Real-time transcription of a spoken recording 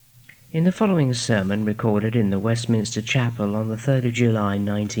In the following sermon, recorded in the Westminster Chapel on the 3rd of July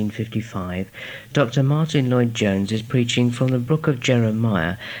 1955, Dr. Martyn Lloyd-Jones is preaching from the book of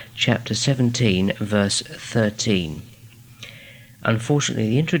Jeremiah, chapter 17, verse 13. Unfortunately,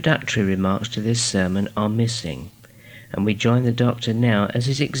 the introductory remarks to this sermon are missing, and we join the doctor now as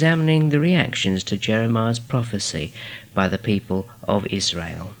he's examining the reactions to Jeremiah's prophecy by the people of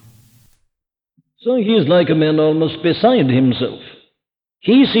Israel. So he is like a man almost beside himself.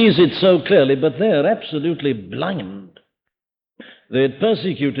 He sees it so clearly, but they're absolutely blind. They had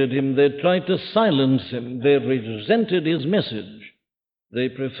persecuted him, they tried to silence him, they resented his message. They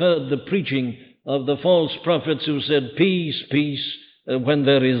preferred the preaching of the false prophets who said, peace, peace, when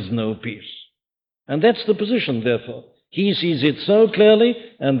there is no peace. And that's the position, therefore. He sees it so clearly,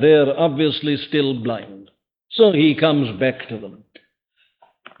 and they're obviously still blind. So he comes back to them.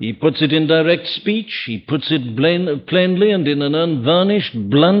 He puts it in direct speech, he puts it plainly and in an unvarnished,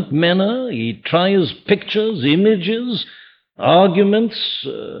 blunt manner. He tries pictures, images, arguments,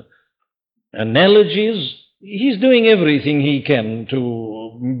 analogies. He's doing everything he can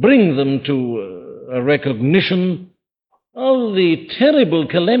to bring them to a recognition of the terrible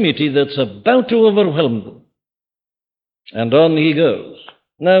calamity that's about to overwhelm them. And on he goes.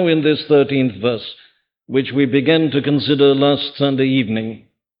 Now in this 13th verse, which we began to consider last Sunday evening,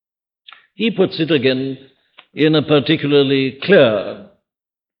 he puts it again in a particularly clear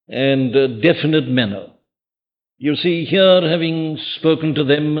and definite manner. You see, here, having spoken to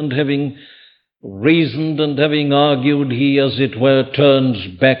them and having reasoned and having argued, he, as it were, turns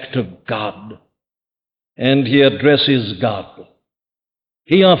back to God, and he addresses God.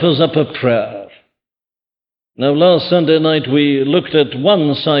 He offers up a prayer. Now, last Sunday night we looked at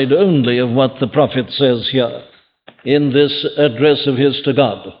one side only of what the prophet says here in this address of his to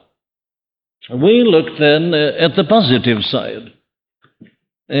God. We looked then at the positive side,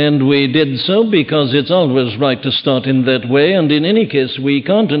 and we did so because it's always right to start in that way, and in any case we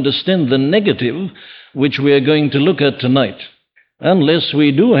can't understand the negative which we are going to look at tonight unless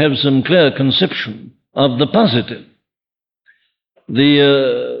we do have some clear conception of the positive.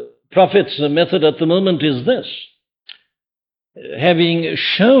 The prophet's method at the moment is this: having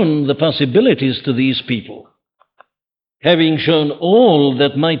shown the possibilities to these people, having shown all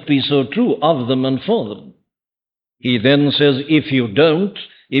that might be so true of them and for them, he then says, if you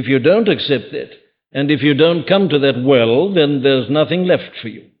don't accept it, and if you don't come to that well, then there's nothing left for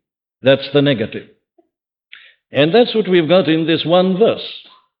you. That's the negative. And that's what we've got in this one verse.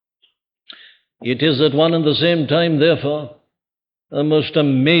 It is at one and the same time, therefore, a most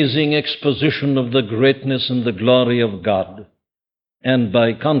amazing exposition of the greatness and the glory of God. And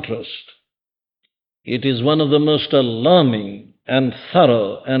by contrast, it is one of the most alarming and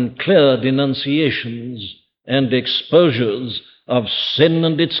thorough and clear denunciations and exposures of sin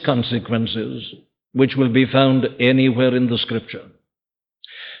and its consequences which will be found anywhere in the Scripture.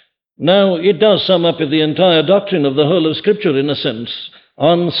 Now, it does sum up the entire doctrine of the whole of Scripture, in a sense,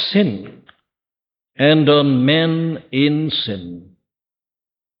 on sin and on men in sin.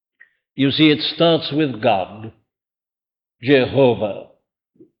 You see, it starts with God, Jehovah,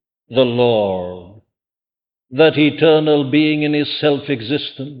 the Lord, that eternal being in his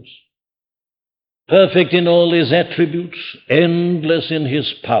self-existence, perfect in all his attributes, endless in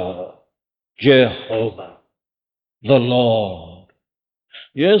his power, Jehovah, the Lord.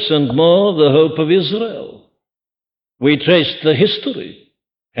 Yes, and more, the hope of Israel. We traced the history,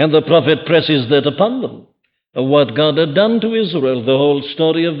 and the prophet presses that upon them, of what God had done to Israel, the whole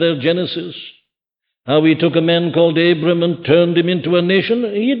story of their Genesis, how he took a man called Abram and turned him into a nation.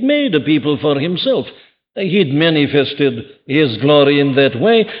 He'd made a people for himself. He'd manifested his glory in that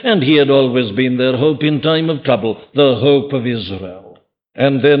way, and he had always been their hope in time of trouble, the hope of Israel.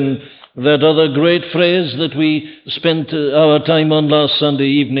 And then that other great phrase that we spent our time on last Sunday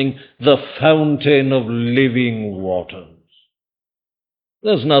evening, the fountain of living waters.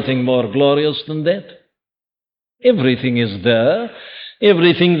 There's nothing more glorious than that. Everything is there.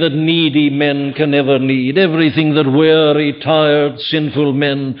 Everything that needy men can ever need, everything that weary, tired, sinful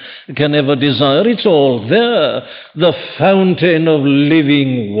men can ever desire, it's all there. The fountain of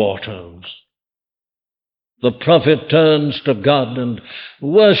living waters. The prophet turns to God and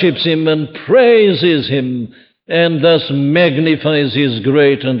worships him and praises him, and thus magnifies his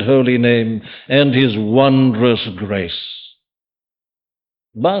great and holy name and his wondrous grace.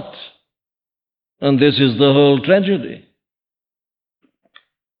 But, and this is the whole tragedy,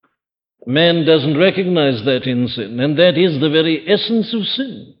 man doesn't recognize that in sin, and that is the very essence of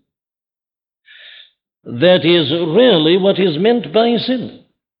sin. That is really what is meant by sin.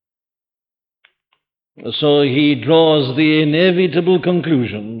 So he draws the inevitable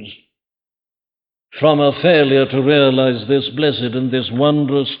conclusions from a failure to realize this blessed and this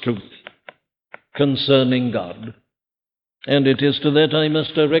wondrous truth concerning God. And it is to that I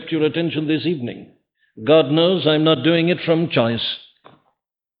must direct your attention this evening. God knows I'm not doing it from choice.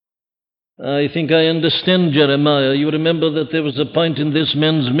 I think I understand Jeremiah. You remember that there was a point in this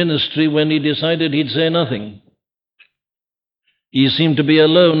man's ministry when he decided he'd say nothing. He seemed to be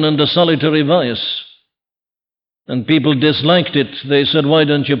alone and a solitary voice. And people disliked it. They said, "Why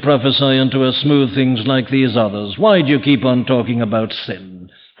don't you prophesy unto us smooth things like these others? Why do you keep on talking about sin?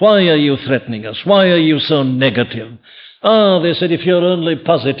 Why are you threatening us? Why are you so negative?" They said, "If you're only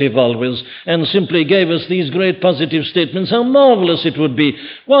positive always and simply gave us these great positive statements, how marvelous it would be.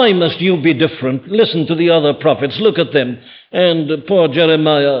 Why must you be different? Listen to the other prophets. Look at them." And poor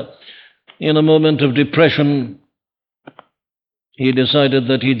Jeremiah, in a moment of depression, he decided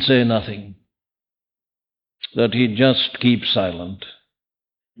that he'd say nothing, that he'd just keep silent.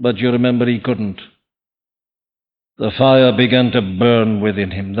 But you remember he couldn't. The fire began to burn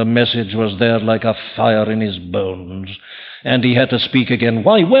within him. The message was there like a fire in his bones. And he had to speak again.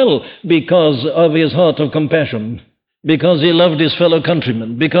 Why? Well, because of his heart of compassion. Because he loved his fellow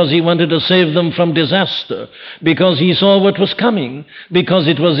countrymen. Because he wanted to save them from disaster. Because he saw what was coming. Because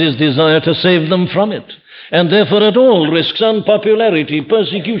it was his desire to save them from it. And therefore at all risks, unpopularity,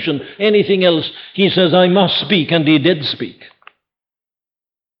 persecution, anything else, he says, "I must speak," and he did speak.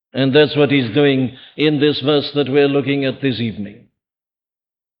 And that's what he's doing in this verse that we're looking at this evening.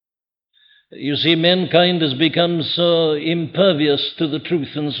 You see, mankind has become so impervious to the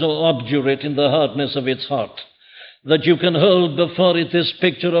truth and so obdurate in the hardness of its heart that you can hold before it this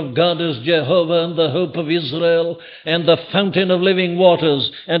picture of God as Jehovah and the hope of Israel and the fountain of living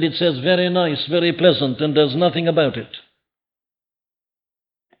waters, and it says very nice, very pleasant, and does nothing about it.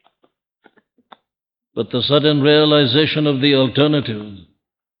 But the sudden realization of the alternative,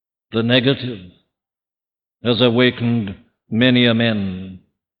 the negative, has awakened many a man.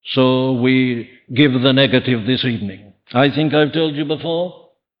 So we give the negative this evening. I think I've told you before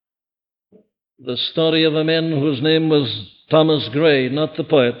the story of a man whose name was Thomas Gray, not the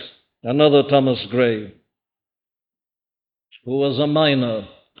poet, another Thomas Gray, who was a miner,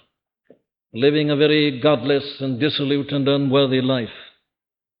 living a very godless and dissolute and unworthy life.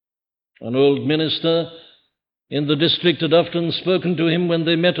 An old minister in the district had often spoken to him when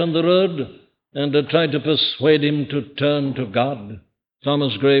they met on the road and had tried to persuade him to turn to God.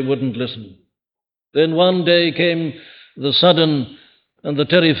 Thomas Gray wouldn't listen. Then one day came the sudden and the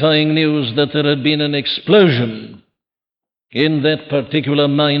terrifying news that there had been an explosion in that particular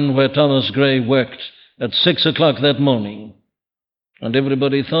mine where Thomas Gray worked at 6 o'clock that morning. And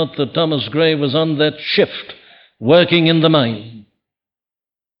everybody thought that Thomas Gray was on that shift, working in the mine.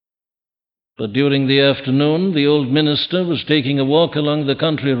 But during the afternoon, the old minister was taking a walk along the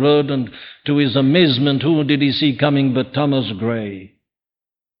country road, and to his amazement, who did he see coming but Thomas Gray?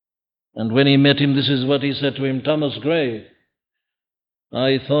 And when he met him, this is what he said to him: "Thomas Gray,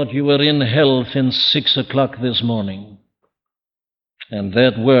 I thought you were in hell since 6 o'clock this morning." And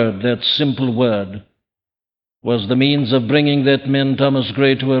that word, that simple word, was the means of bringing that man, Thomas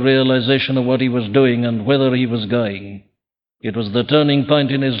Gray, to a realization of what he was doing and whither he was going. It was the turning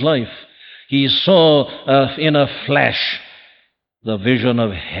point in his life. He saw in a flash the vision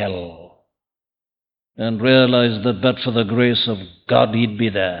of hell and realized that but for the grace of God he'd be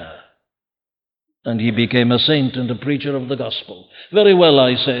there. And he became a saint and a preacher of the gospel. Very well,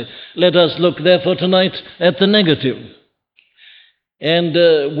 I say. Let us look therefore tonight at the negative. And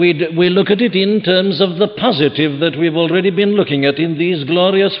we look at it in terms of the positive that we've already been looking at in these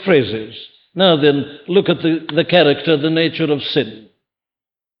glorious phrases. Now then, look at the character, the nature of sin.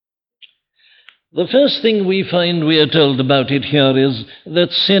 The first thing we find we are told about it here is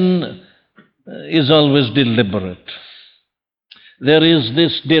that sin is always deliberate. There is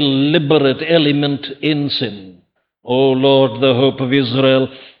this deliberate element in sin. O Lord, the hope of Israel,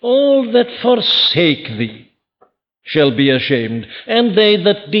 all that forsake thee shall be ashamed, and they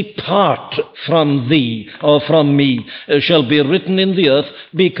that depart from thee or from me shall be written in the earth,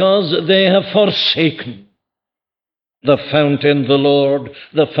 because they have forsaken the fountain, the Lord,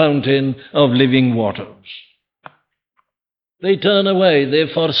 the fountain of living waters. They turn away,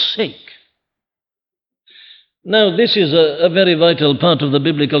 they forsake. Now, this is a very vital part of the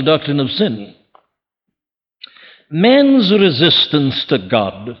biblical doctrine of sin. Man's resistance to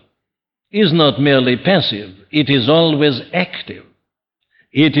God is not merely passive, it is always active.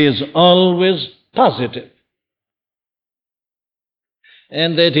 It is always positive.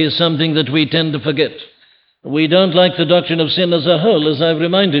 And that is something that we tend to forget. We don't like the doctrine of sin as a whole, as I've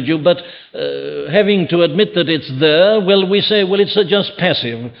reminded you, but having to admit that it's there, well, we say, well, it's just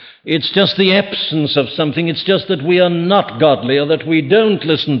passive. It's just the absence of something. It's just that we are not godly or that we don't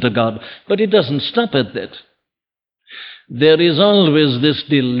listen to God. But it doesn't stop at that. There is always this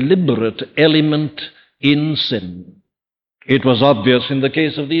deliberate element in sin. It was obvious in the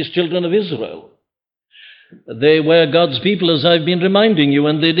case of these children of Israel. They were God's people, as I've been reminding you,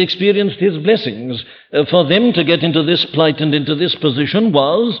 and they'd experienced His blessings. For them to get into this plight and into this position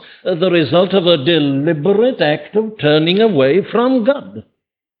was the result of a deliberate act of turning away from God.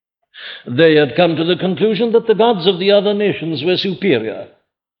 They had come to the conclusion that the gods of the other nations were superior,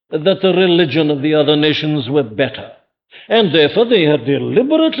 that the religion of the other nations were better. And therefore they had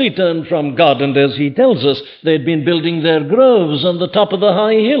deliberately turned from God, and as he tells us, they'd been building their groves on the top of the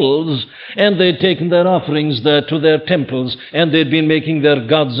high hills, and they'd taken their offerings there to their temples, and they'd been making their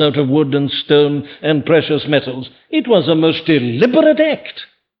gods out of wood and stone and precious metals. It was a most deliberate act.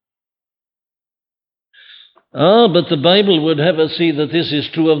 But the Bible would have us see that this is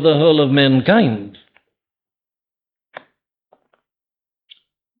true of the whole of mankind.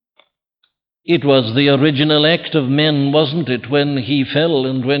 It was the original act of man, wasn't it, when he fell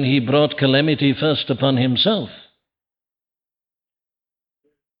and when he brought calamity first upon himself?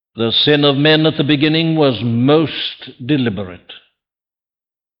 The sin of man at the beginning was most deliberate.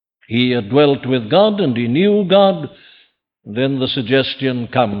 He had dwelt with God and he knew God. Then the suggestion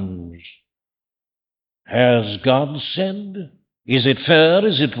comes. Has God said? Is it fair?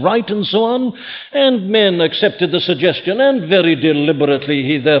 Is it right? And so on. And man accepted the suggestion, and very deliberately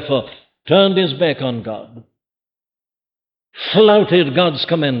he therefore turned his back on God, flouted God's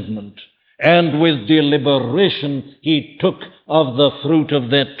commandment, and with deliberation he took of the fruit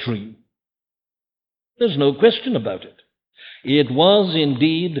of that tree. There's no question about it. It was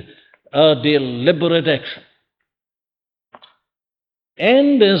indeed a deliberate action.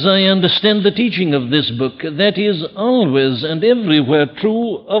 And as I understand the teaching of this book, that is always and everywhere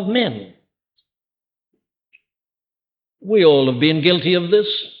true of men. We all have been guilty of this,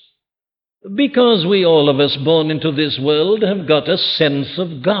 because we all of us born into this world have got a sense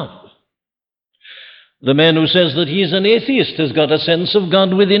of God. The man who says that he's an atheist has got a sense of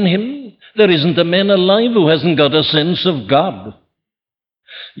God within him. There isn't a man alive who hasn't got a sense of God.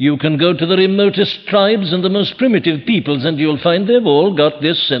 You can go to the remotest tribes and the most primitive peoples, and you'll find they've all got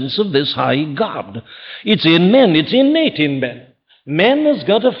this sense of this high God. It's in men, it's innate in men. Man has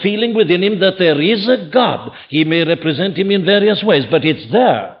got a feeling within him that there is a God. He may represent him in various ways, but it's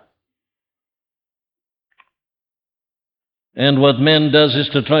there. And what man does is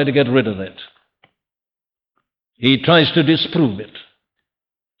to try to get rid of it. He tries to disprove it.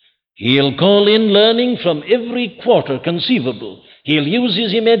 He'll call in learning from every quarter conceivable. He'll use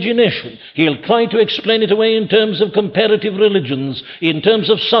his imagination. He'll try to explain it away in terms of comparative religions, in terms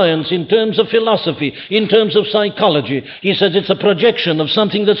of science, in terms of philosophy, in terms of psychology. He says it's a projection of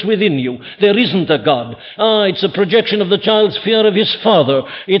something that's within you. There isn't a God. It's a projection of the child's fear of his father.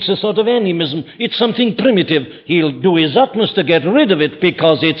 It's a sort of animism. It's something primitive. He'll do his utmost to get rid of it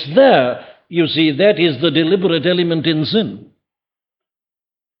because it's there. You see, that is the deliberate element in sin.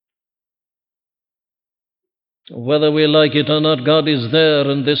 Whether we like it or not, God is there,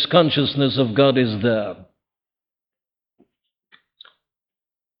 and this consciousness of God is there.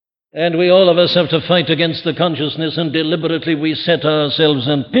 And we all of us have to fight against the consciousness, and deliberately we set ourselves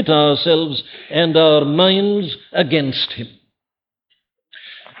and pit ourselves and our minds against Him.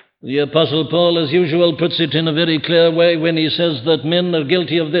 The Apostle Paul, as usual, puts it in a very clear way when he says that men are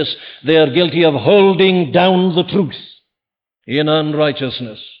guilty of this. They are guilty of holding down the truth in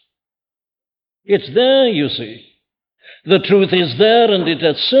unrighteousness. It's there, you see. The truth is there, and it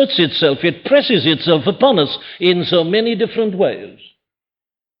asserts itself, it presses itself upon us in so many different ways.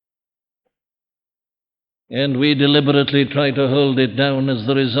 And we deliberately try to hold it down as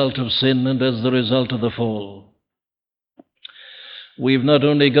the result of sin and as the result of the fall. We've not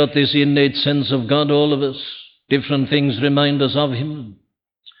only got this innate sense of God, all of us, different things remind us of Him.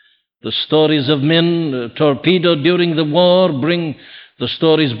 The stories of men torpedoed during the war the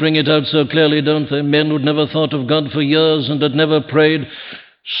stories bring it out so clearly, don't they? Men who'd never thought of God for years and had never prayed,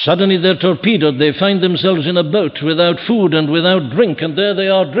 suddenly they're torpedoed. They find themselves in a boat without food and without drink, and there they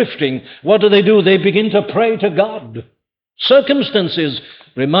are drifting. What do? They begin to pray to God. Circumstances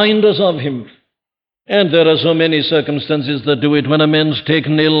remind us of Him. And there are so many circumstances that do it. When a man's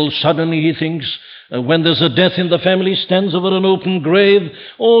taken ill, suddenly he thinks, When there's a death in the family, stands over an open grave.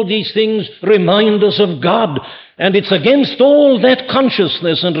 All these things remind us of God. And it's against all that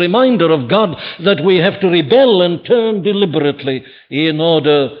consciousness and reminder of God that we have to rebel and turn deliberately in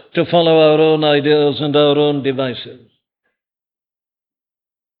order to follow our own ideas and our own devices.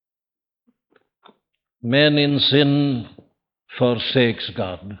 Man in sin forsakes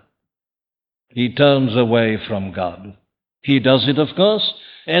God. He turns away from God. He does it, of course,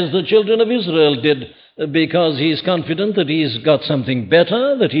 as the children of Israel did, because he's confident that he's got something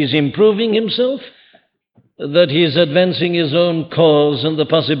better, that he's improving himself, that he's advancing his own cause and the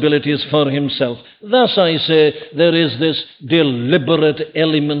possibilities for himself. Thus, I say, there is this deliberate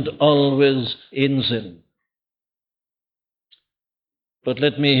element always in sin. But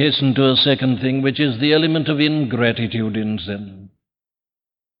let me hasten to a second thing, which is the element of ingratitude in sin.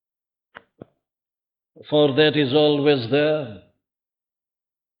 For that is always there.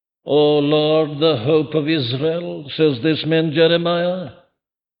 O Lord, the hope of Israel, says this man Jeremiah,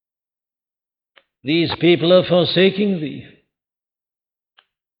 these people are forsaking thee.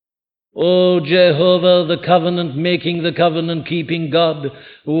 O Jehovah, the covenant-making, the covenant-keeping God,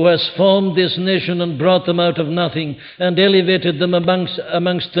 who has formed this nation and brought them out of nothing and elevated them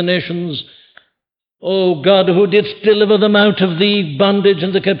amongst the nations. O God, who didst deliver them out of the bondage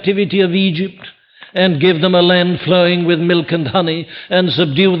and the captivity of Egypt, and give them a land flowing with milk and honey, and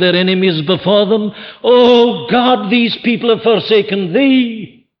subdue their enemies before them. O God, these people have forsaken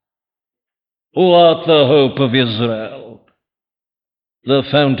thee, who art the hope of Israel, the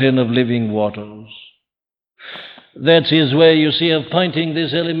fountain of living waters. That's his way, you see, of pointing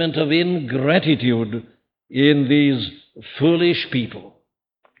this element of ingratitude in these foolish people.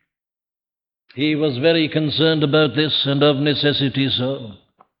 He was very concerned about this, and of necessity so.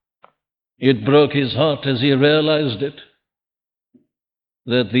 It broke his heart as he realized it,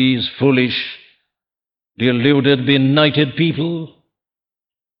 that these foolish, deluded, benighted people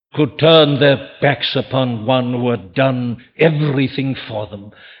could turn their backs upon one who had done everything for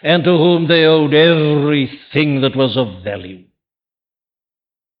them, and to whom they owed everything that was of value.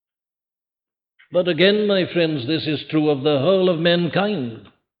 But again, my friends, this is true of the whole of mankind.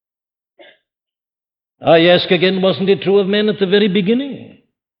 I ask again, wasn't it true of men at the very beginning?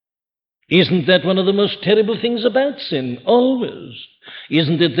 Isn't that one of the most terrible things about sin? Always.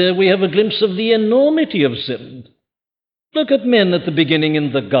 Isn't it there we have a glimpse of the enormity of sin? Look at men at the beginning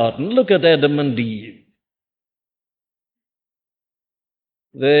in the garden. Look at Adam and Eve.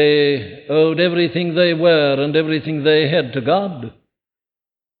 They owed everything they were and everything they had to God.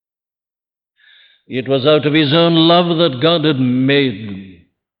 It was out of his own love that God had made them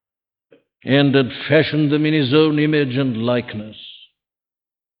and had fashioned them in his own image and likeness.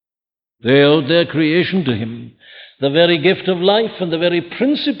 They owed their creation to him, the very gift of life and the very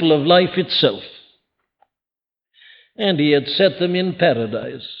principle of life itself. And he had set them in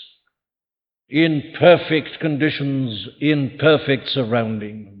paradise, in perfect conditions, in perfect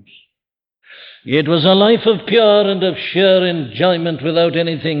surroundings. It was a life of pure and of sheer enjoyment without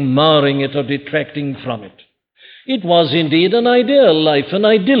anything marring it or detracting from it. It was indeed an ideal life, an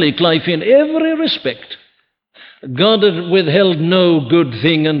idyllic life in every respect. God had withheld no good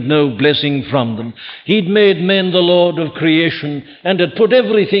thing and no blessing from them. He'd made man the Lord of creation and had put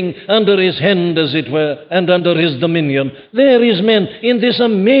everything under his hand, as it were, and under his dominion. There is man in this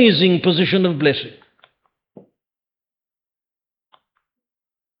amazing position of blessing.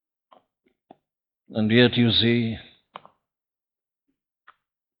 And yet, you see,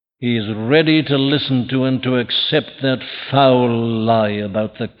 he is ready to listen to and to accept that foul lie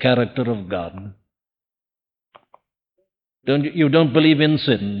about the character of God. You don't believe in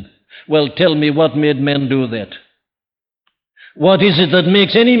sin? Well, tell me, what made men do that? What is it that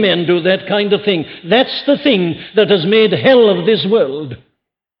makes any man do that kind of thing? That's the thing that has made hell of this world.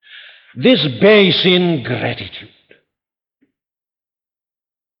 This base ingratitude.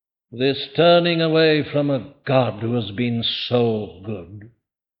 This turning away from a God who has been so good.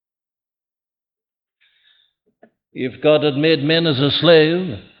 If God had made man as a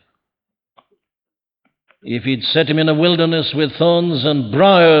slave, if he'd set him in a wilderness with thorns and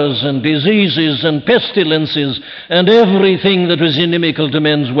briars and diseases and pestilences and everything that was inimical to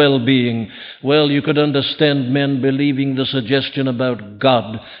men's well-being, well, you could understand men believing the suggestion about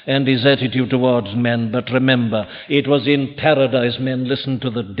God and his attitude towards men. But remember, it was in paradise men listened to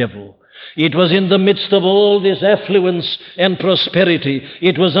the devil. It was in the midst of all this affluence and prosperity.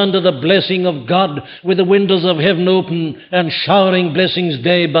 It was under the blessing of God, with the windows of heaven open and showering blessings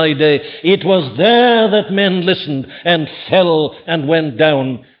day by day. It was there that men listened and fell and went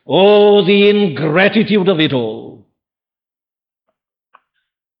down. Oh, the ingratitude of it all.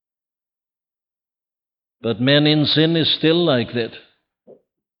 But man in sin is still like that.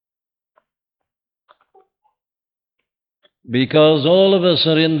 Because all of us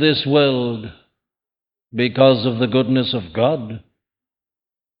are in this world because of the goodness of God.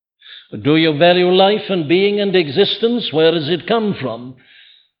 Do you value life and being and existence? Where does it come from?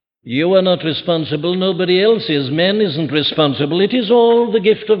 You are not responsible. Nobody else is. Man isn't responsible. It is all the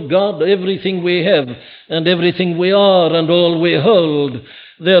gift of God. Everything we have and everything we are and all we hold,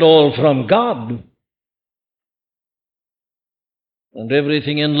 they're all from God. And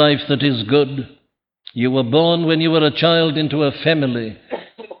everything in life that is good. You were born when you were a child into a family,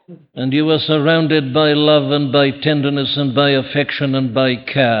 and you were surrounded by love and by tenderness and by affection and by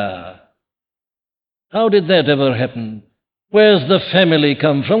care. How did that ever happen? Where's the family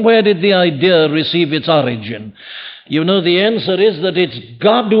come from? Where did the idea receive its origin? You know, the answer is that it's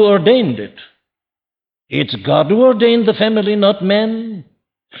God who ordained it. It's God who ordained the family, not man.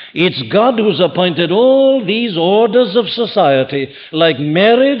 It's God who's appointed all these orders of society, like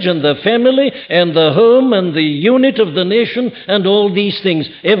marriage and the family and the home and the unit of the nation and all these things.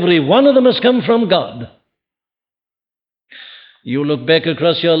 Every one of them has come from God. You look back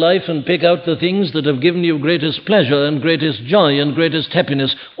across your life and pick out the things that have given you greatest pleasure and greatest joy and greatest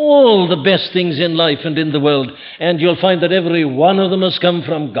happiness, all the best things in life and in the world, and you'll find that every one of them has come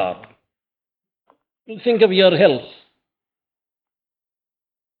from God. Think of your health.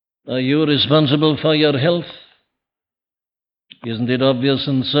 Are you responsible for your health? Isn't it obvious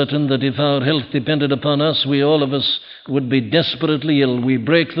and certain that if our health depended upon us, we all of us would be desperately ill? We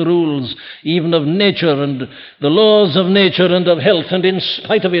break the rules even of nature and the laws of nature and of health, and in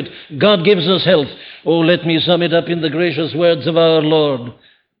spite of it, God gives us health. Oh, let me sum it up in the gracious words of our Lord.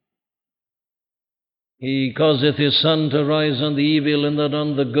 He causeth his sun to rise on the evil and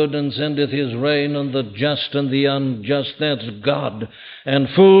on the good, and sendeth his rain on the just and the unjust. That's God. And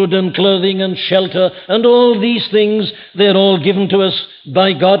food and clothing and shelter and all these things, they're all given to us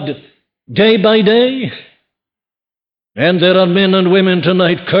by God day by day. And there are men and women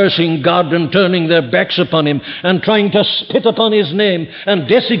tonight cursing God and turning their backs upon him and trying to spit upon his name and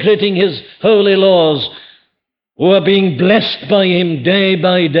desecrating his holy laws, who are being blessed by him day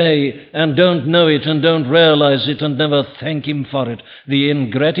by day and don't know it and don't realize it and never thank him for it. The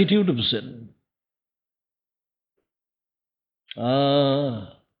ingratitude of sin.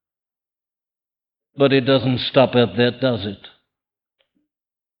 But it doesn't stop at that, does it?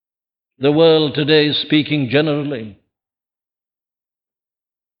 The world today, speaking generally,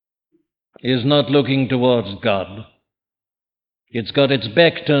 is not looking towards God. It's got its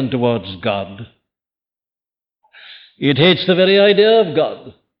back turned towards God. It hates the very idea of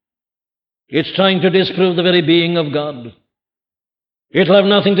God. It's trying to disprove the very being of God. It'll have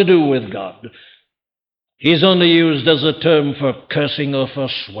nothing to do with God. He's only used as a term for cursing or for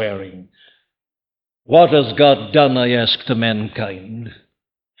swearing. What has God done, I ask, to mankind,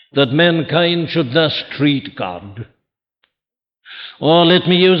 that mankind should thus treat God? Or let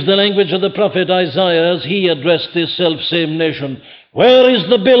me use the language of the prophet Isaiah as he addressed this self-same nation. Where is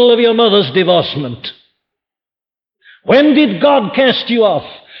the bill of your mother's divorcement? When did God cast you off?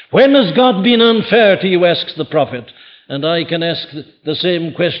 When has God been unfair to you, asks the prophet. And I can ask the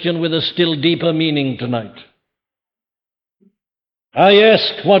same question with a still deeper meaning tonight. I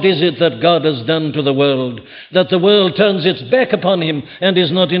ask, what is it that God has done to the world, that the world turns its back upon him and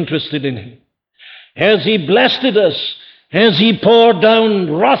is not interested in him? Has he blasted us? Has he poured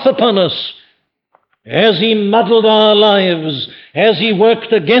down wrath upon us? Has he muddled our lives? Has he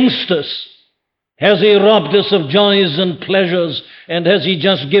worked against us? Has he robbed us of joys and pleasures? And has he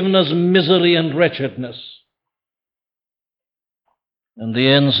just given us misery and wretchedness? And the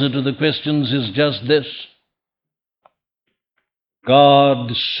answer to the questions is just this.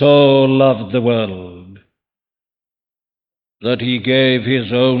 God so loved the world that he gave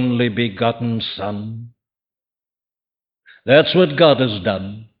his only begotten Son. That's what God has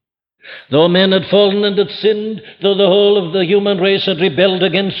done. Though men had fallen and had sinned, though the whole of the human race had rebelled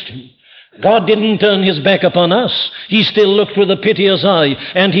against him, God didn't turn his back upon us. He still looked with a piteous eye,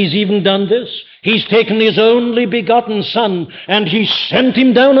 and he's even done this. He's taken his only begotten Son, and he sent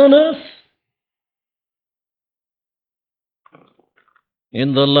him down on earth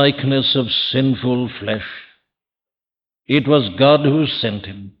in the likeness of sinful flesh. It was God who sent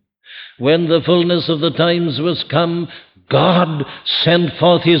him. When the fullness of the times was come, God sent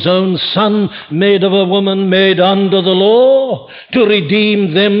forth his own Son, made of a woman, made under the law, to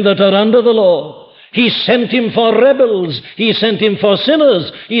redeem them that are under the law. He sent him for rebels. He sent him for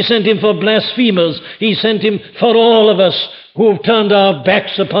sinners. He sent him for blasphemers. He sent him for all of us who've turned our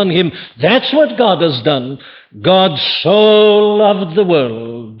backs upon him. That's what God has done. God so loved the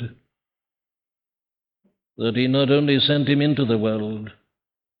world that he not only sent him into the world,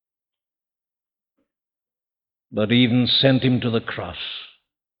 but even sent him to the cross.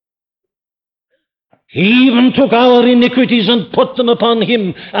 He even took our iniquities and put them upon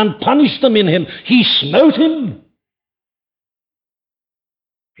him and punished them in him. He smote him.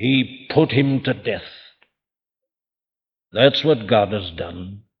 He put him to death. That's what God has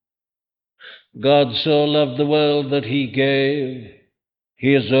done. God so loved the world that he gave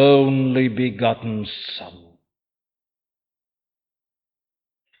his only begotten Son.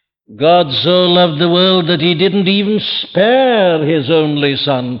 God so loved the world that he didn't even spare his only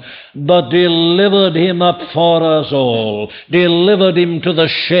Son, but delivered him up for us all, delivered him to the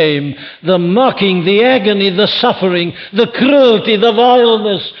shame, the mocking, the agony, the suffering, the cruelty, the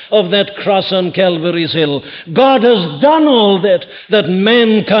vileness of that cross on Calvary's hill. God has done all that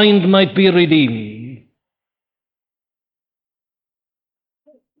mankind might be redeemed.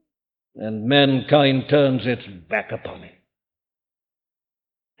 And mankind turns its back upon him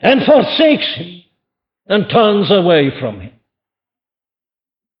and forsakes him and turns away from him.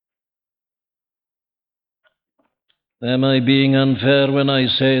 Am I being unfair when I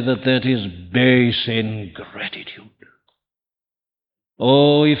say that that is base ingratitude?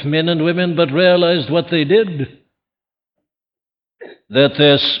 Oh, if men and women but realized what they did, that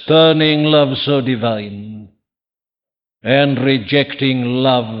their spurning love so divine and rejecting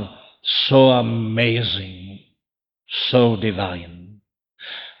love so amazing, so divine.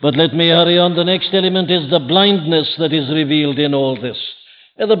 But let me hurry on. The next element is the blindness that is revealed in all this.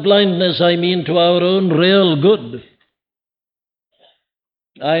 And the blindness, I mean, to our own real good.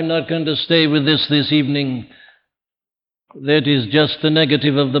 I'm not going to stay with this evening. That is just the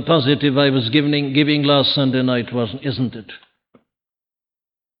negative of the positive I was giving last Sunday night, isn't it?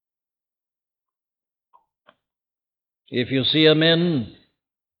 If you see a man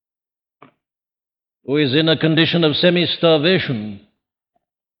who is in a condition of semi-starvation,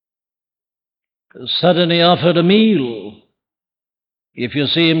 suddenly offered a meal, if you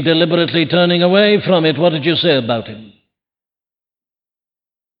see him deliberately turning away from it, what did you say about him?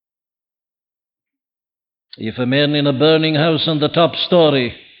 If a man in a burning house on the top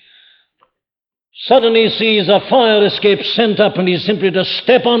story suddenly sees a fire escape sent up and he's simply to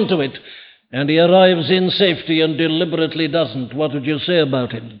step onto it, and he arrives in safety and deliberately doesn't, what would you say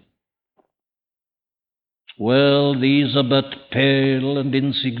about him? Well, these are but pale and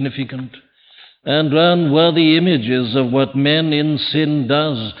insignificant and unworthy images of what man in sin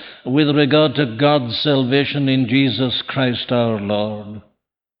does with regard to God's salvation in Jesus Christ our Lord,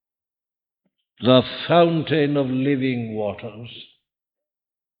 the fountain of living waters.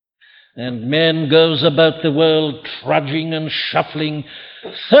 And man goes about the world trudging and shuffling,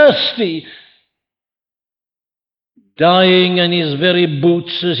 thirsty, dying in his very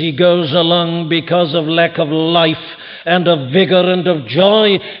boots as he goes along because of lack of life and of vigor and of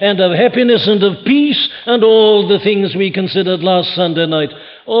joy and of happiness and of peace and all the things we considered last Sunday night.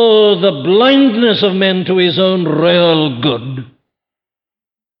 Oh, the blindness of men to his own real good.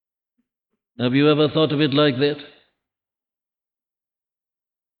 Have you ever thought of it like that?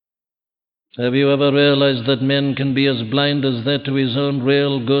 Have you ever realized that men can be as blind as that to his own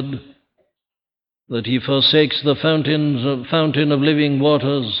real good? That he forsakes the fountain of living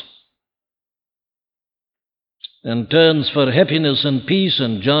waters and turns for happiness and peace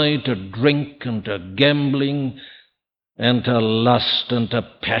and joy to drink and to gambling and to lust and to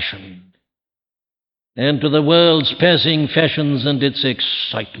passion and to the world's passing fashions and its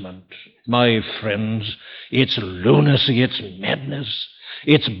excitement. My friends, it's lunacy, it's madness,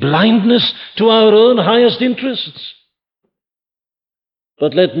 it's blindness to our own highest interests.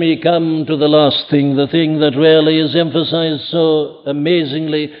 But let me come to the last thing, the thing that rarely is emphasized so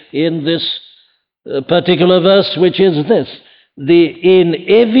amazingly in this particular verse, which is this: the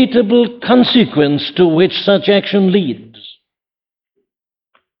inevitable consequence to which such action leads.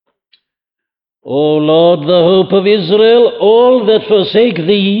 O Lord, the hope of Israel, all that forsake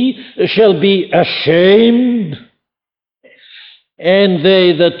thee shall be ashamed, and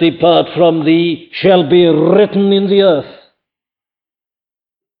they that depart from thee shall be written in the earth.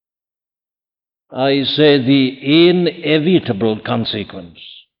 I say the inevitable consequence.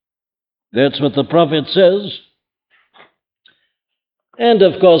 That's what the prophet says. And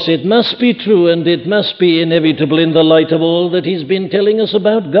of course it must be true and it must be inevitable in the light of all that he's been telling us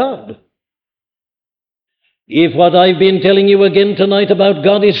about God. If what I've been telling you again tonight about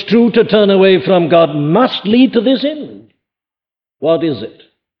God is true, to turn away from God must lead to this end. What is it?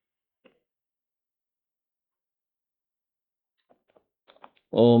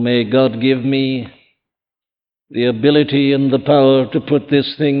 Oh, may God give me the ability and the power to put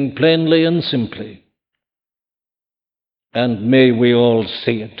this thing plainly and simply. And may we all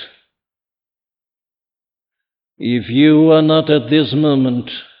see it. If you are not at this moment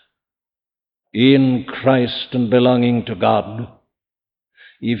in Christ and belonging to God,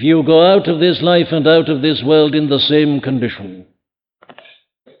 if you go out of this life and out of this world in the same condition,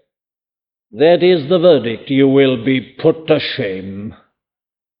 that is the verdict. You will be put to shame.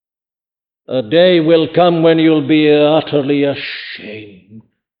 A day will come when you'll be utterly ashamed.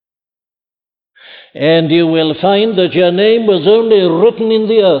 And you will find that your name was only written in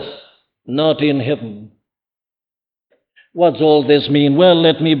the earth, not in heaven. What's all this mean? Well,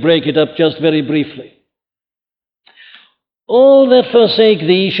 let me break it up just very briefly. All that forsake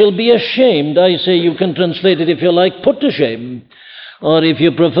thee shall be ashamed. I say you can translate it, if you like, put to shame. Or if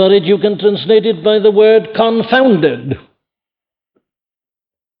you prefer it, you can translate it by the word confounded.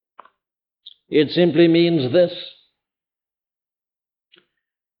 It simply means this: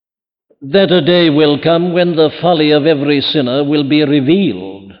 that a day will come when the folly of every sinner will be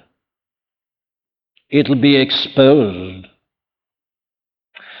revealed. It'll be exposed.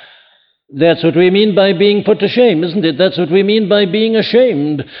 That's what we mean by being put to shame, isn't it? That's what we mean by being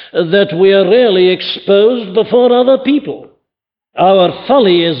ashamed, that we are really exposed before other people. Our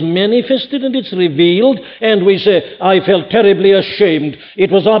folly is manifested and it's revealed, and we say, I felt terribly ashamed. It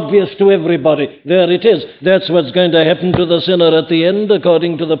was obvious to everybody. There it is. That's what's going to happen to the sinner at the end,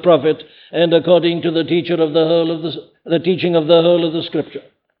 according to the prophet and according to the teaching of the whole of the Scripture.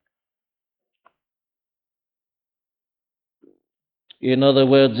 In other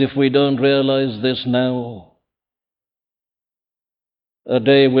words, if we don't realize this now, a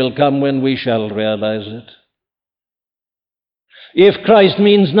day will come when we shall realize it. If Christ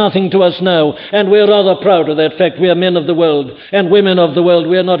means nothing to us now, and we're rather proud of that fact, we are men of the world and women of the world,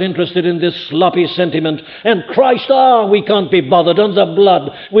 we are not interested in this sloppy sentiment, and Christ, we can't be bothered, on the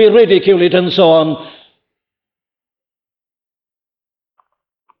blood, we ridicule it and so on.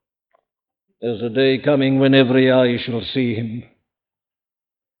 There's a day coming when every eye shall see him,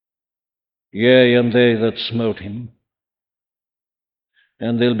 yea, and they that smote him.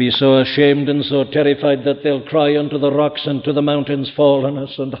 And they'll be so ashamed and so terrified that they'll cry unto the rocks and to the mountains, fall on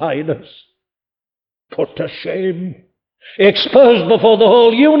us and hide us. Put to shame, exposed before the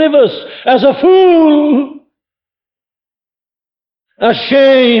whole universe as a fool.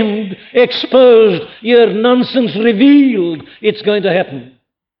 Ashamed, exposed, your nonsense revealed. It's going to happen.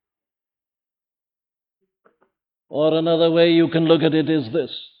 Or another way you can look at it is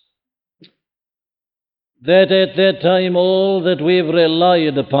this: that at that time all that we've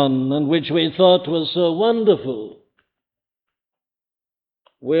relied upon and which we thought was so wonderful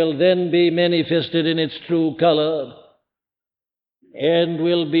will then be manifested in its true color and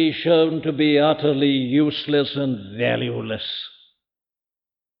will be shown to be utterly useless and valueless.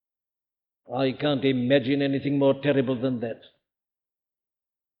 I can't imagine anything more terrible than that.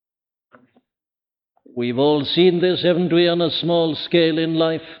 We've all seen this, haven't we, on a small scale in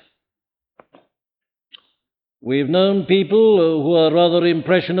life? We've known people who are rather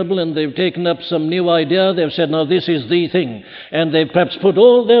impressionable, and they've taken up some new idea. They've said, now this is the thing. And they've perhaps put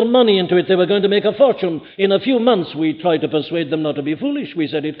all their money into it. They were going to make a fortune. In a few months, we tried to persuade them not to be foolish. We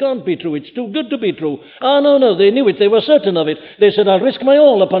said, it can't be true. It's too good to be true. No, they knew it. They were certain of it. They said, I'll risk my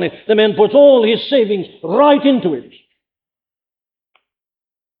all upon it. The man puts all his savings right into it.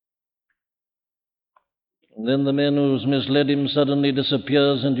 And then the man who's misled him suddenly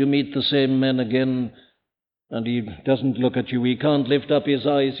disappears, and you meet the same man again. And he doesn't look at you. He can't lift up his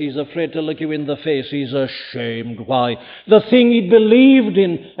eyes. He's afraid to look you in the face. He's ashamed. Why? The thing he believed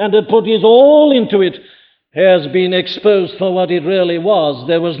in and had put his all into it has been exposed for what it really was.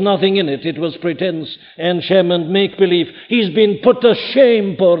 There was nothing in it. It was pretense and sham and make-believe. He's been put to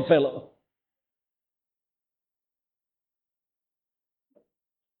shame, poor fellow.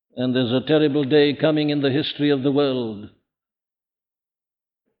 And there's a terrible day coming in the history of the world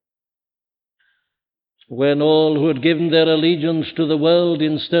when all who had given their allegiance to the world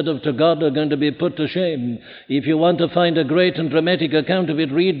instead of to God are going to be put to shame. If you want to find a great and dramatic account of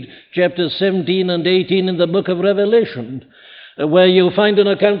it, read chapters 17 and 18 in the book of Revelation, where you find an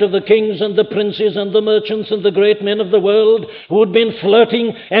account of the kings and the princes and the merchants and the great men of the world who had been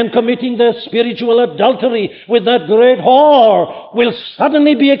flirting and committing their spiritual adultery with that great whore will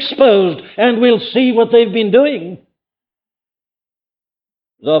suddenly be exposed, and we'll see what they've been doing.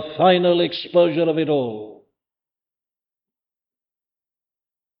 The final exposure of it all.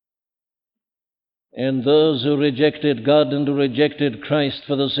 And those who rejected God and who rejected Christ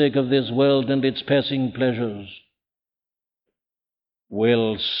for the sake of this world and its passing pleasures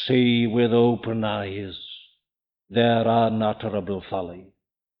will see with open eyes their unutterable folly.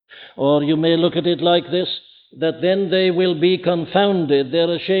 Or you may look at it like this: that then they will be confounded.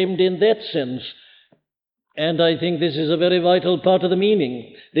 They're ashamed in that sense. And I think this is a very vital part of the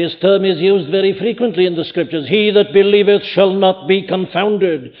meaning. This term is used very frequently in the Scriptures. He that believeth shall not be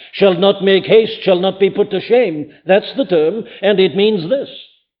confounded, shall not make haste, shall not be put to shame. That's the term, and it means this: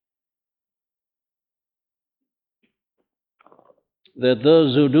 that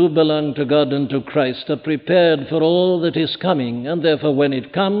those who do belong to God and to Christ are prepared for all that is coming, and therefore when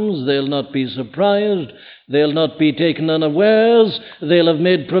it comes, they'll not be surprised, they'll not be taken unawares, they'll have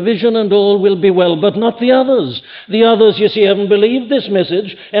made provision and all will be well, but not the others. The others, you see, haven't believed this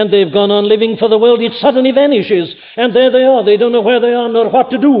message, and they've gone on living for the world. It suddenly vanishes, and there they are. They don't know where they are nor what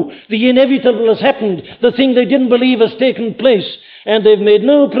to do. The inevitable has happened. The thing they didn't believe has taken place. And they've made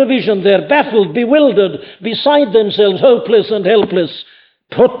no provision. They're baffled, bewildered, beside themselves, hopeless and helpless,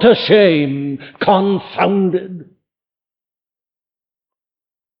 put to shame, confounded.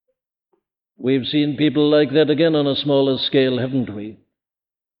 We've seen people like that again on a smaller scale, haven't we?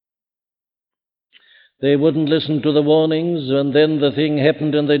 They wouldn't listen to the warnings, and then the thing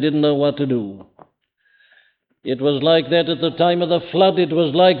happened and they didn't know what to do. It was like that at the time of the flood. It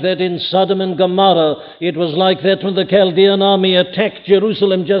was like that in Sodom and Gomorrah. It was like that when the Chaldean army attacked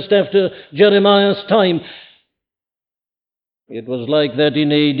Jerusalem just after Jeremiah's time. It was like that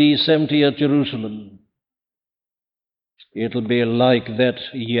in AD 70 at Jerusalem. It'll be like that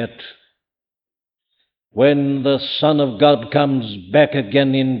yet, when the Son of God comes back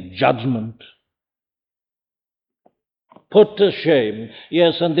again in judgment. Put to shame.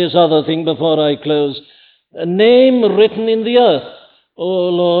 Yes, and this other thing before I close. A name written in the earth. O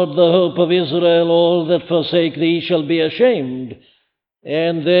Lord, the hope of Israel, all that forsake thee shall be ashamed,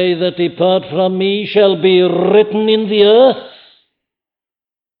 and they that depart from me shall be written in the earth,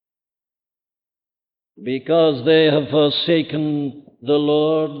 because they have forsaken the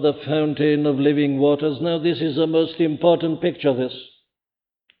Lord, the fountain of living waters. Now, this is a most important picture, this.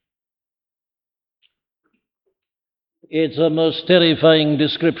 It's a most terrifying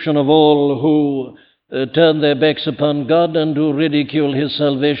description of all who turn their backs upon God and who ridicule his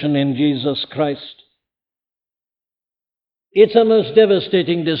salvation in Jesus Christ. It's a most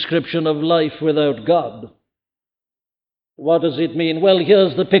devastating description of life without God. What does it mean? Well,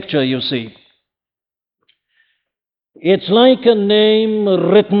 here's the picture, you see. It's like a name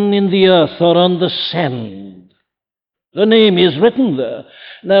written in the earth or on the sand. The name is written there.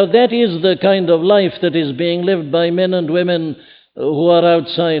 Now, that is the kind of life that is being lived by men and women who are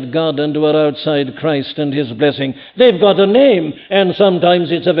outside God and who are outside Christ and his blessing. They've got a name, and sometimes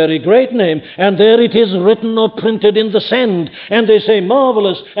it's a very great name, and there it is written or printed in the sand, and they say,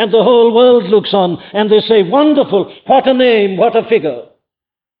 marvelous, and the whole world looks on, and they say, wonderful, what a name, what a figure.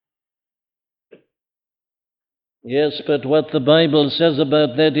 Yes, but what the Bible says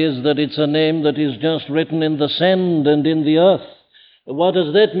about that is that it's a name that is just written in the sand and in the earth. What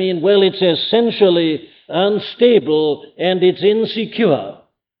does that mean? Well, it's essentially unstable and it's insecure.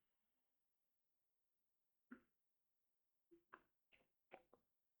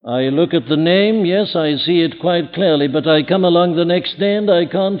 I look at the name, yes, I see it quite clearly, but I come along the next day and I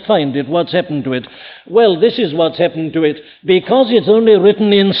can't find it. What's happened to it? Well, this is what's happened to it. Because it's only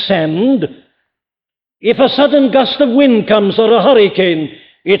written in sand, if a sudden gust of wind comes or a hurricane,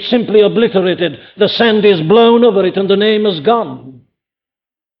 it's simply obliterated. The sand is blown over it and the name is gone.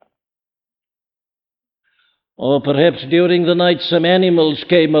 Or perhaps during the night some animals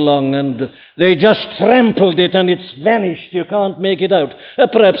came along and they just trampled it and it's vanished. You can't make it out.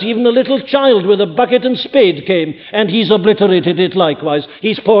 Perhaps even a little child with a bucket and spade came and he's obliterated it likewise.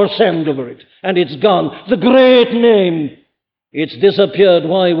 He's poured sand over it and it's gone. The great name, it's disappeared.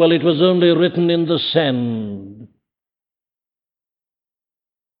 Why? Well, it was only written in the sand.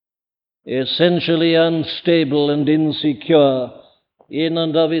 Essentially unstable and insecure in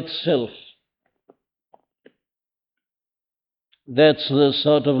and of itself. That's the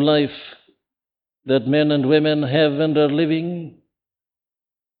sort of life that men and women have and are living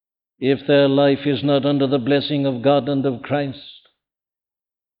if their life is not under the blessing of God and of Christ.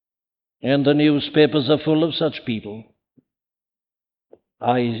 And the newspapers are full of such people.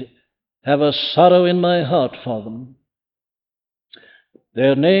 I have a sorrow in my heart for them.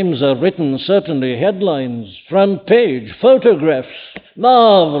 Their names are written, certainly, headlines, front page, photographs,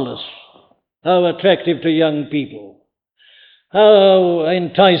 marvelous. How attractive to young people. How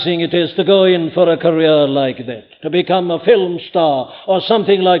enticing it is to go in for a career like that, to become a film star or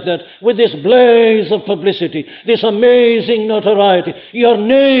something like that, with this blaze of publicity, this amazing notoriety, your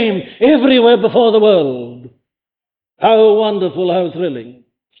name everywhere before the world. How wonderful, how thrilling,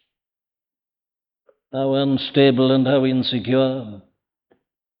 how unstable and how insecure.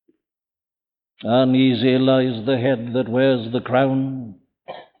 Uneasy lies the head that wears the crown.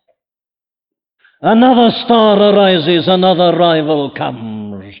 Another star arises, another rival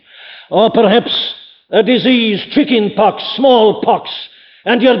comes. Or perhaps a disease, chicken pox, smallpox,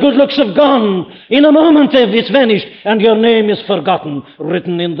 and your good looks have gone. In a moment it's vanished, and your name is forgotten,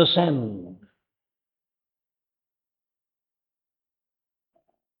 written in the sand.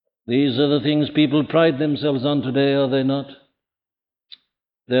 These are the things people pride themselves on today, are they not?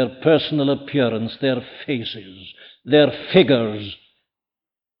 Their personal appearance, their faces, their figures,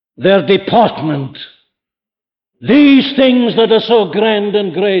 their deportment. These things that are so grand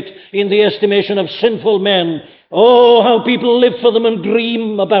and great in the estimation of sinful men. Oh, how people live for them and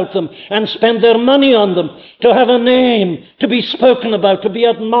dream about them and spend their money on them, to have a name, to be spoken about, to be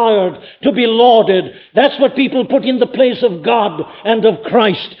admired, to be lauded. That's what people put in the place of God and of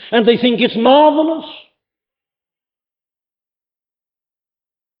Christ, and they think it's marvelous.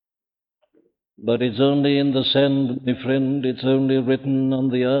 But it's only in the sand, my friend. It's only written on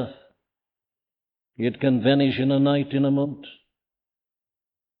the earth. It can vanish in a night, in a moment.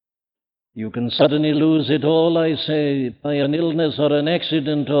 You can suddenly lose it all, I say, by an illness or an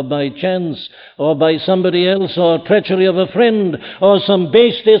accident or by chance or by somebody else or treachery of a friend or some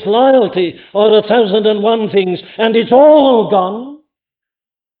base disloyalty or 1,001 things, and it's all gone.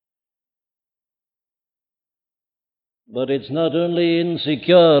 But it's not only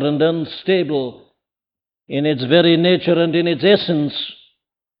insecure and unstable in its very nature and in its essence.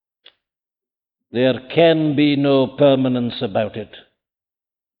 There can be no permanence about it,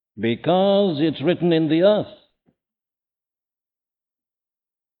 because it's written in the earth.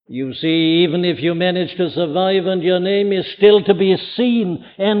 You see, even if you manage to survive and your name is still to be seen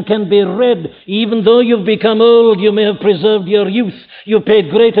and can be read, even though you've become old, you may have preserved your youth, you paid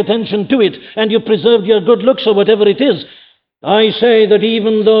great attention to it, and you preserved your good looks or whatever it is. I say that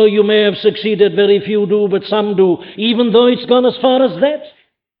even though you may have succeeded, very few do, but some do, even though it's gone as far as that,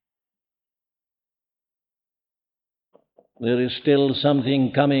 there is still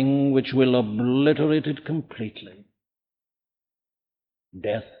something coming which will obliterate it completely.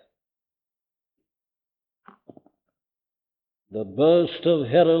 Death. The burst of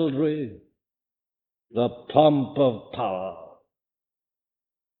heraldry, the pomp of power,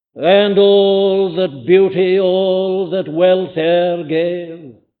 and all that beauty, all that wealth e'er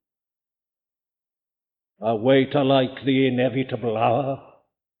gave, await alike the inevitable hour.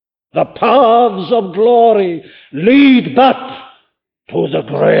 The paths of glory lead but to the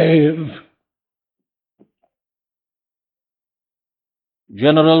grave.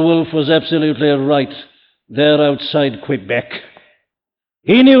 General Wolfe was absolutely right there outside Quebec.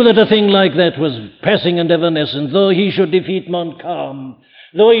 He knew that a thing like that was passing and evanescent. Though he should defeat Montcalm,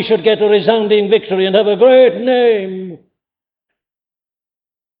 though he should get a resounding victory and have a great name,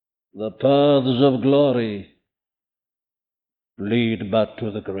 the paths of glory lead but to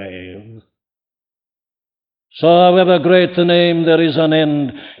the grave. So however great the name, there is an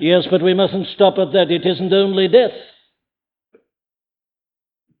end. Yes, but we mustn't stop at that. It isn't only death.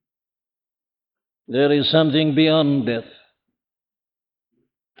 There is something beyond death.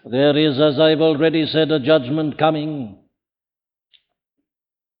 There is, as I've already said, a judgment coming.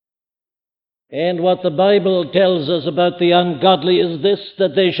 And what the Bible tells us about the ungodly is this,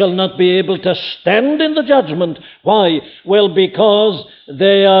 that they shall not be able to stand in the judgment. Why? Well, because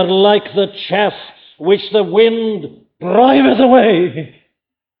they are like the chaff which the wind driveth away.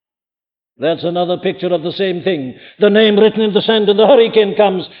 That's another picture of the same thing. The name written in the sand, and the hurricane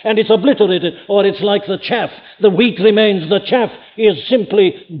comes and it's obliterated, or it's like the chaff. The wheat remains, the chaff is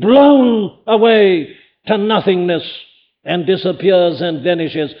simply blown away to nothingness and disappears and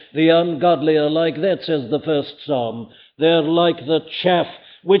vanishes. The ungodly are like that, says the first psalm. They're like the chaff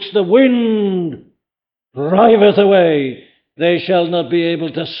which the wind driveth away. They shall not be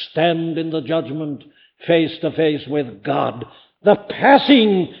able to stand in the judgment face to face with God. The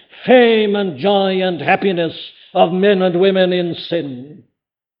passing fame and joy and happiness of men and women in sin.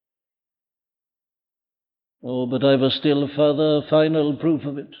 Oh, but I've a still further final proof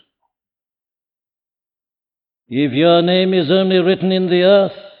of it. If your name is only written in the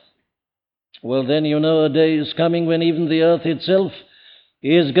earth, well, then you know a day is coming when even the earth itself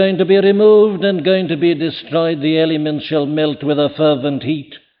is going to be removed and going to be destroyed. The elements shall melt with a fervent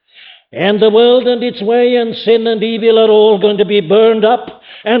heat. And the world and its way and sin and evil are all going to be burned up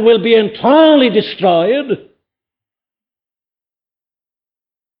and will be entirely destroyed.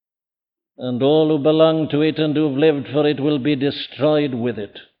 And all who belong to it and who've lived for it will be destroyed with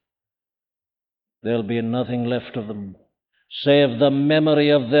it. There'll be nothing left of them save the memory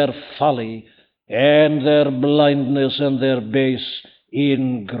of their folly and their blindness and their base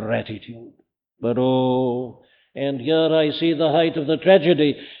ingratitude. But oh, and here I see the height of the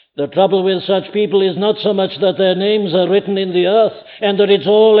tragedy. The trouble with such people is not so much that their names are written in the earth, and that it's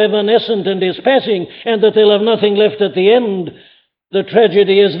all evanescent and is passing, and that they'll have nothing left at the end. The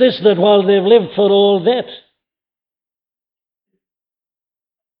tragedy is this, that while they've lived for all that,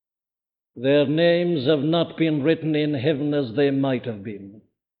 their names have not been written in heaven as they might have been.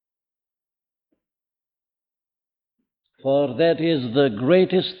 For that is the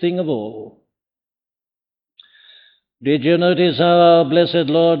greatest thing of all. Did you notice how our blessed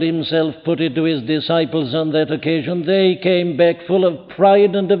Lord himself put it to his disciples on that occasion? They came back full of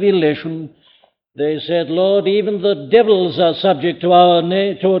pride and of elation. They said, Lord, even the devils are subject to our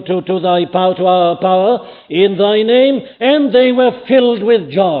to thy power, to our power in thy name, and they were filled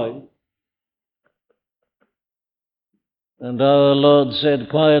with joy. And our Lord said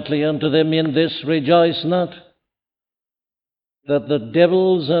quietly unto them, in this rejoice not, that the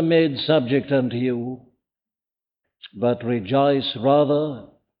devils are made subject unto you, but rejoice rather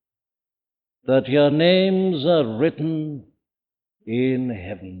that your names are written in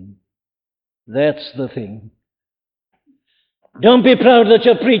heaven. That's the thing. Don't be proud that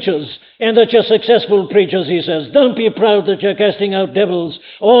you're preachers and that you're successful preachers, he says. Don't be proud that you're casting out devils.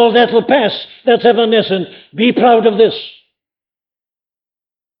 All that will pass. That's evanescent. Be proud of this,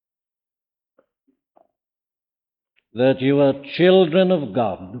 that you are children of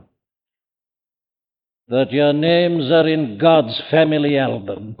God, that your names are in God's family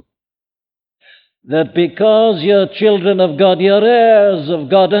album, that because you're children of God, you're heirs of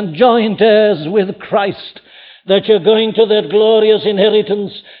God and joint heirs with Christ, that you're going to that glorious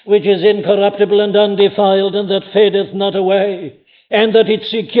inheritance which is incorruptible and undefiled and that fadeth not away, and that it's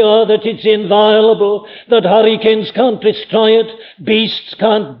secure, that it's inviolable, that hurricanes can't destroy it, beasts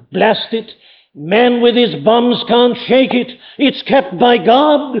can't blast it, man with his bombs can't shake it. It's kept by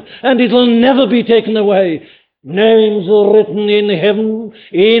God, and it'll never be taken away. Names are written in heaven,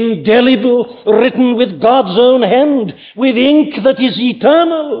 indelible, written with God's own hand, with ink that is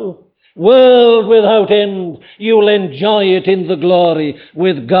eternal. World without end, you'll enjoy it in the glory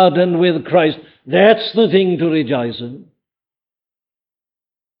with God and with Christ. That's the thing to rejoice in.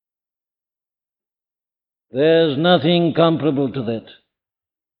 There's nothing comparable to that.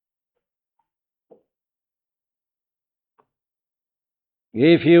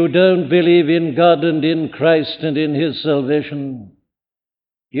 If you don't believe in God and in Christ and in His salvation,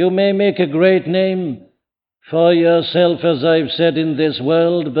 you may make a great name for yourself, as I've said, in this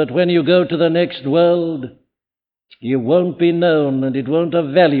world, but when you go to the next world, you won't be known and it won't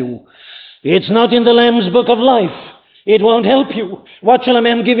have value. It's not in the Lamb's book of life. It won't help you. What shall a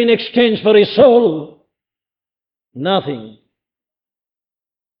man give in exchange for his soul? Nothing.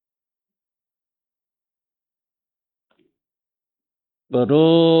 But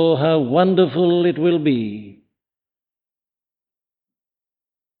oh, how wonderful it will be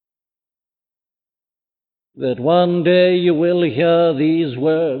that one day you will hear these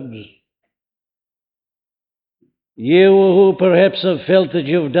words. You who perhaps have felt that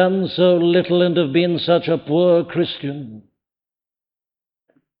you've done so little and have been such a poor Christian.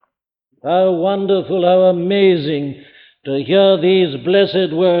 How wonderful, how amazing to hear these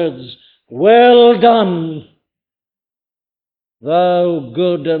blessed words. Well done, thou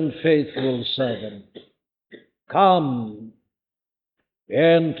good and faithful servant. Come,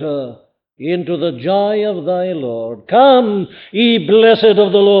 enter into the joy of thy Lord. Come, ye blessed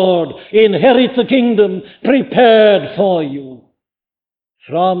of the Lord, inherit the kingdom prepared for you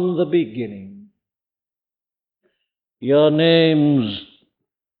from the beginning. Your names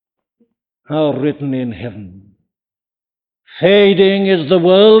are written in heaven. Fading is the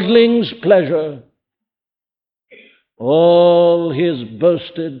worldling's pleasure. All his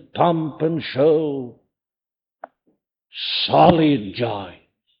boasted pomp and show, solid joy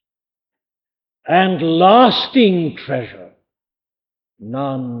and lasting treasure,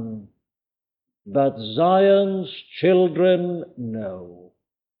 none but Zion's children know.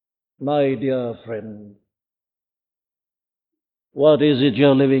 My dear friend, what is it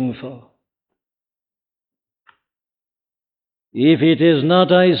you're living for? If it is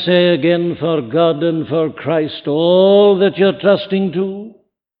not, I say again, for God and for Christ, all that you're trusting to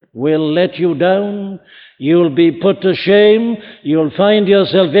will let you down. You'll be put to shame. You'll find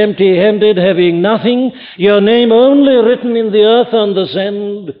yourself empty-handed, having nothing, your name only written in the earth on the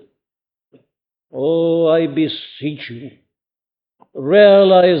sand. Oh, I beseech you,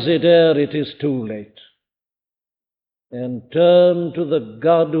 realize it ere it is too late, and turn to the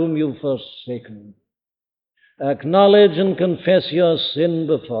God whom you've forsaken. Acknowledge and confess your sin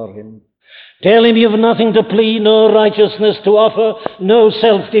before Him. Tell him you've nothing to plead, no righteousness to offer, no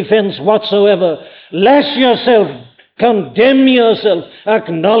self-defense whatsoever. Lash yourself, condemn yourself,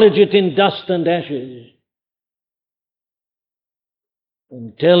 acknowledge it in dust and ashes.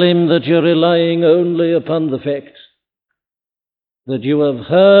 And tell him that you're relying only upon the fact that you have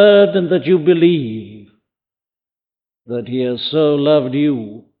heard and that you believe that he has so loved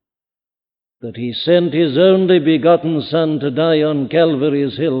you that he sent his only begotten Son to die on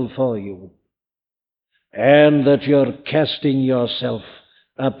Calvary's hill for you, and that you're casting yourself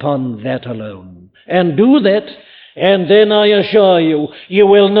upon that alone. And do that, and then I assure you, you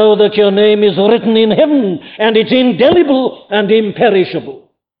will know that your name is written in heaven, and it's indelible and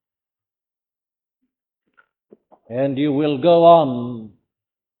imperishable. And you will go on,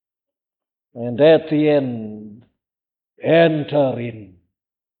 and at the end, enter in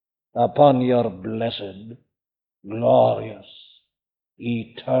upon your blessed, glorious,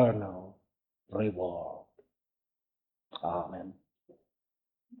 eternal reward. Amen.